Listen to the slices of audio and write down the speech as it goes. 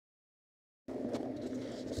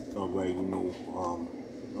Alright,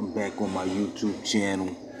 I'm back on my YouTube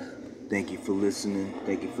channel. Thank you for listening.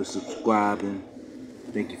 Thank you for subscribing.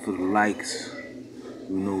 Thank you for the likes.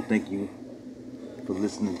 Thank you for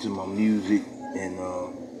listening to my music. And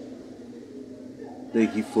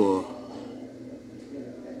thank you for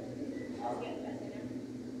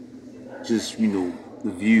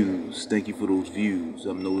the views. Thank you for those views.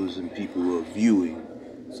 I'm noticing people are viewing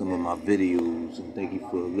some of my videos. And thank you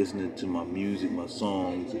for listening to my music, my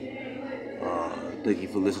songs. And, thank you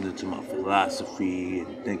for listening to my philosophy,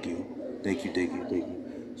 and thank you.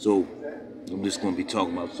 So, I'm just going to be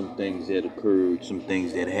talking about some things that occurred, some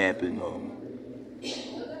things that happened.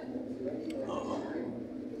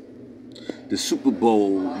 The Super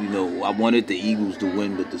Bowl, I wanted the Eagles to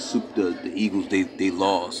win, but the Eagles, they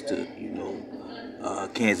lost to,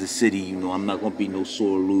 Kansas City. I'm not going to be no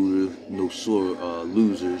sore loser,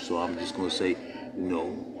 so I'm just going to say, I'm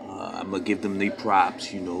going to give them their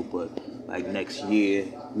props, but like next year,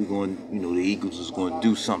 we're going, the Eagles is going to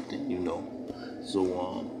do something, So,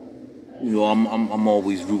 I'm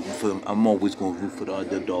always rooting for them. I'm always going to root for the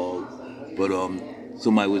underdog. But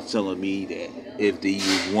somebody was telling me that if the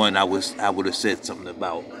Eagles won, I would have said something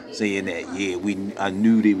about saying that I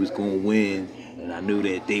knew they was going to win, and I knew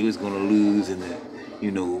that they was going to lose, and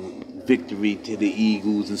victory to the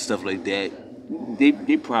Eagles and stuff like that.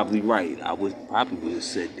 They probably right. I would have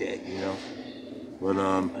said that, But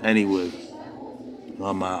anyway,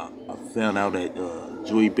 I found out that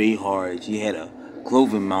Joy Behar, she had a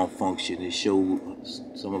clothing malfunction. It showed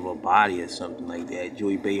some of her body or something like that.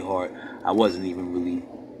 Joy Behar, I wasn't even really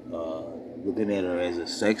looking at her as a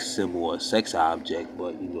sex symbol or a sex object,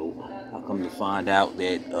 but I come to find out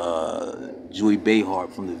that Joy Behar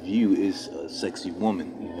from The View is a sexy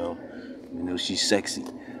woman. She's sexy.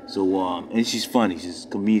 So and she's funny. She's a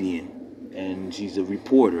comedian, and she's a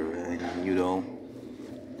reporter, and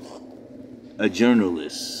a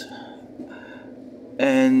journalist.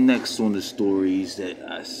 And next on the stories that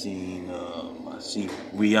I see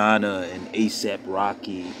Rihanna and ASAP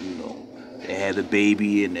Rocky. They had a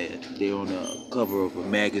baby, and they're on the cover of a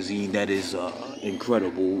magazine that is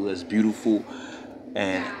incredible. That's beautiful,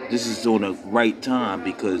 and this is on the right time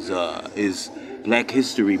because it's Black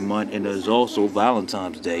History Month, and there's also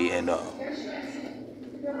Valentine's Day, and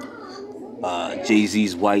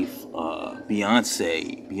Jay-Z's wife,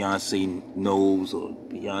 Beyonce knows, or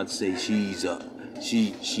Beyonce,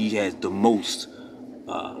 she has the most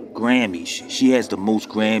Grammys. She has the most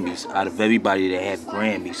Grammys out of everybody that has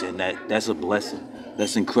Grammys, and that's a blessing.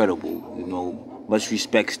 That's incredible. Much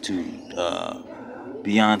respects to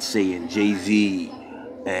Beyonce and Jay-Z,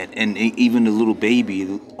 and even the little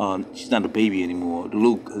baby. She's not a baby anymore.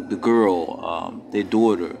 The girl, their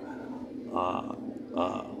daughter,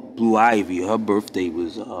 Blue Ivy. Her birthday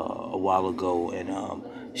was a while ago, and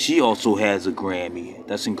she also has a Grammy.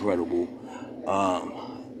 That's incredible.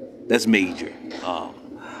 That's major.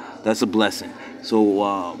 That's a blessing. So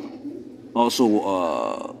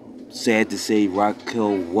also sad to say,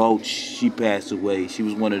 Raquel Welch, she passed away. She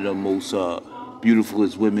was one of the most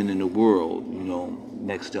beautifulest women in the world.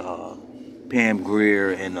 Next to Pam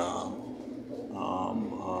Grier, and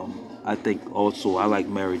I think also I like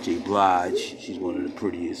Mary J. Blige. She's one of the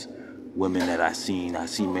prettiest women that I've seen. I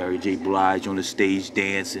see Mary J. Blige on the stage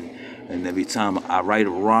dancing, and every time I write a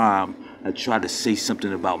rhyme, I try to say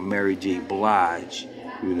something about Mary J. Blige,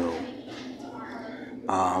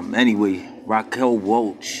 Anyway, Raquel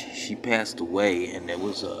Welch, she passed away, and it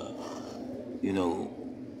was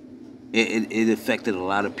it affected a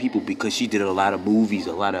lot of people because she did a lot of movies,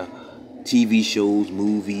 a lot of TV shows,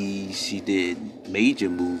 movies. She did major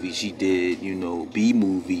movies. She did, B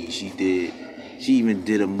movies. She even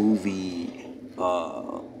did a movie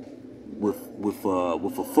with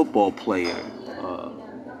a football player.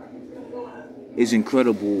 It's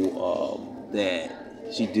incredible that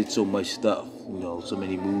she did so much stuff. So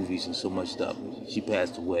many movies and so much stuff. She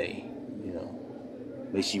passed away.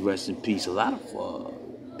 May she rest in peace. A lot of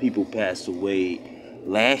people passed away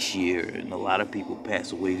last year, and a lot of people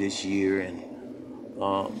passed away this year, and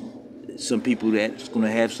some people that's going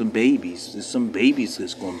to have some babies. There's some babies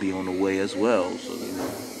that's going to be on the way as well. So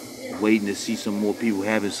waiting to see some more people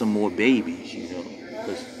having some more babies.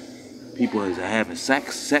 Because people are having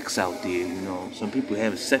sex out there. Some people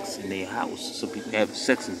having sex in their house. Some people having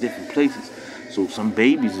sex in different places. So some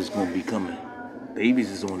babies is going to be coming. Babies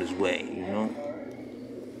is on its way.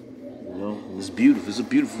 It's beautiful. It's a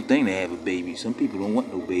beautiful thing to have a baby. Some people don't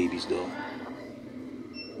want no babies, though.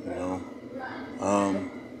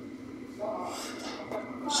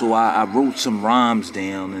 So I wrote some rhymes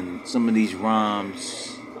down, and some of these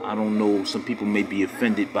rhymes, I don't know, some people may be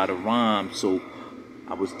offended by the rhymes, so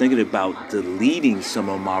I was thinking about deleting some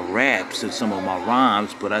of my raps and some of my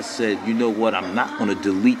rhymes, but I said, you know what? I'm not gonna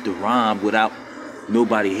delete the rhyme without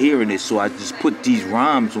nobody hearing it. So I just put these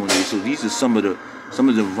rhymes on there. So these are some of the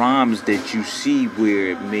rhymes that you see where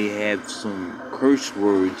it may have some curse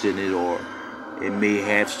words in it, or it may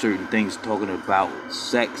have certain things talking about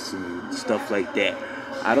sex and stuff like that.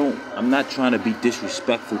 I'm not trying to be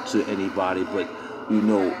disrespectful to anybody, but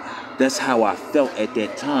that's how I felt at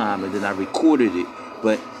that time, and then I recorded it.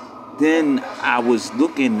 But then I was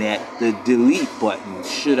looking at the delete button.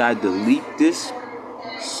 Should I delete this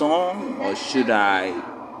song or should I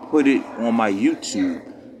put it on my YouTube?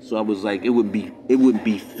 So I was like, it wouldn't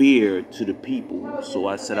be fair to the people. So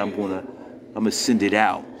I said I'm gonna send it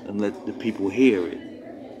out and let the people hear it.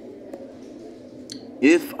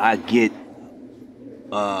 If I get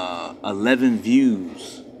 11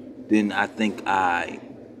 views, then I think I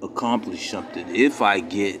accomplished something. If I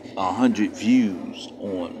get 100 views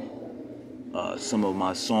on some of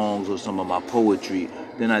my songs or some of my poetry,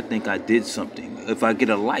 then I think I did something. If I get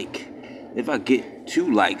a like, if I get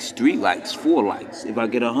 2 likes, 3 likes, 4 likes, if I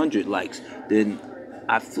get 100 likes, then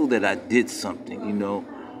I feel that I did something.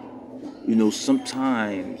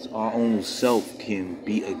 Sometimes our own self can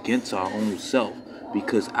be against our own self,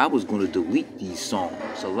 because I was going to delete these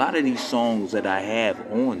songs. A lot of these songs that I have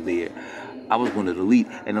on there, I was going to delete.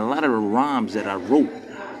 And a lot of the rhymes that I wrote,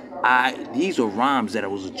 these are rhymes that I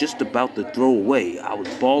was just about to throw away. I was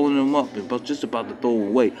balling them up and just about to throw them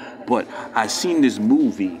away. But I seen this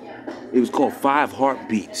movie. It was called 5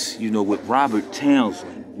 Heartbeats, with Robert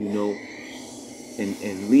Townsend,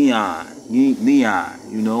 and Leon,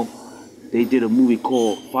 They did a movie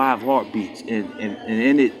called 5 Heartbeats, and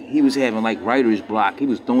in it he was having like writer's block. He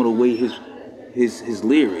was throwing away his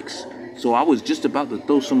lyrics. So I was just about to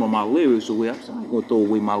throw some of my lyrics away. I said, I'm not gonna throw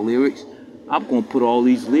away my lyrics. I'm gonna put all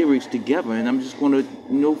these lyrics together, and I'm just gonna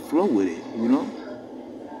flow with it,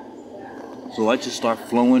 So I just start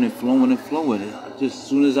flowing and flowing and flowing. And as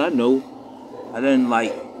soon as I know, I then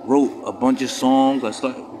wrote a bunch of songs. I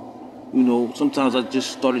started, sometimes I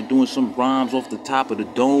just started doing some rhymes off the top of the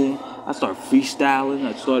dome. I started freestyling.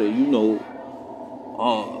 I started,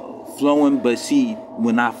 flowing. But see,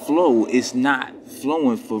 when I flow, it's not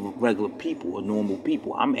flowing for regular people or normal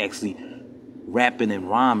people. I'm actually rapping and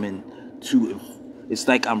rhyming it's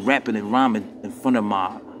like I'm rapping and rhyming in front of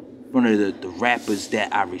the rappers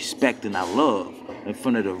that I respect and I love. In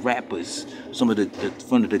front of the rappers, front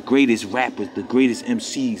of the greatest rappers, the greatest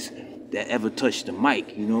MCs that ever touched the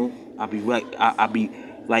mic, I'll be right. I'll be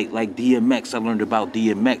like DMX. I learned about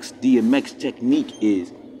DMX. DMX technique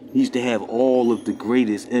is he used to have all of the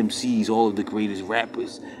greatest MCs, all of the greatest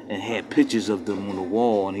rappers, and had pictures of them on the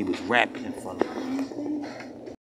wall, and he was rapping in front of them.